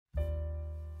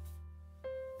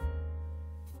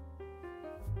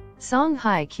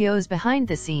Songhyekyo's behind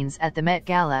the scenes at the Met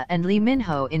Gala and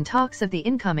Leeminho in talks of the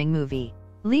incoming movie.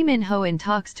 Leeminho in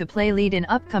talks to play lead in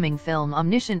upcoming film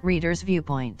Omniscient Reader's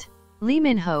Viewpoint.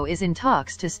 Leeminho is in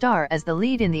talks to star as the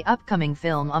lead in the upcoming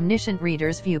film Omniscient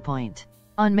Reader's Viewpoint.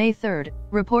 On May 3,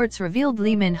 reports revealed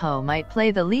Leeminho might play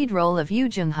the lead role of Yoo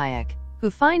Jung-hyek, who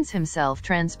finds himself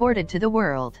transported to the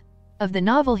world of the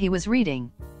novel he was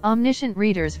reading. Omniscient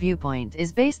Reader's Viewpoint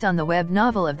is based on the web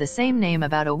novel of the same name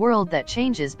about a world that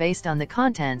changes based on the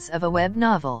contents of a web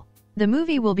novel. The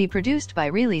movie will be produced by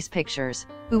Release Pictures,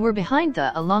 who were behind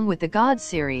the Along with the Gods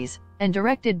series, and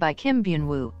directed by Kim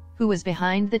Byun-woo, who was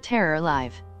behind The Terror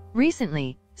Live.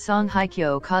 Recently,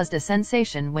 Songhyekyo caused a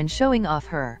sensation when showing off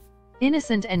her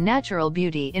innocent and natural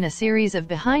beauty in a series of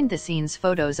behind-the-scenes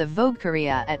photos of Vogue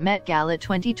Korea at Met Gala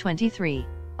 2023.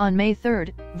 On May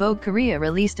 3, Vogue Korea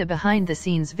released a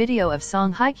behind-the-scenes video of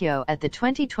Songhyekyo at the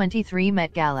 2023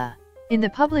 Met Gala. In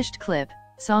the published clip,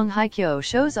 Songhyekyo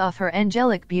shows off her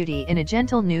angelic beauty in a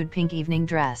gentle nude pink evening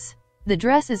dress. The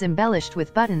dress is embellished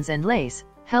with buttons and lace,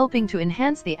 helping to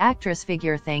enhance the actress'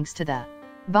 figure thanks to the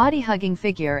body-hugging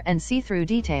figure and see-through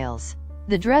details.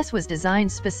 The dress was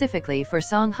designed specifically for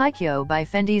Songhyekyo by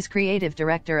Fendi's creative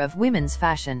director of women's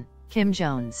fashion, Kim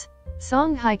Jones.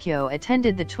 Songhyekyo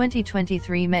attended the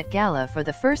 2023 Met Gala for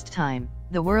the first time,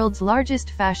 the world's largest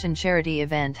fashion charity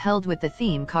event held with the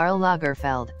theme Karl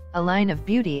Lagerfeld, a line of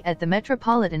beauty at the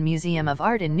Metropolitan Museum of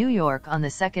Art in New York on the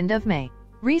 2nd of May.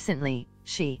 Recently,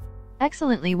 she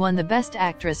excellently won the Best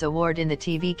Actress award in the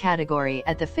TV category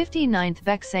at the 59th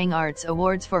Baeksang Arts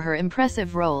Awards for her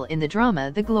impressive role in the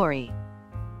drama The Glory.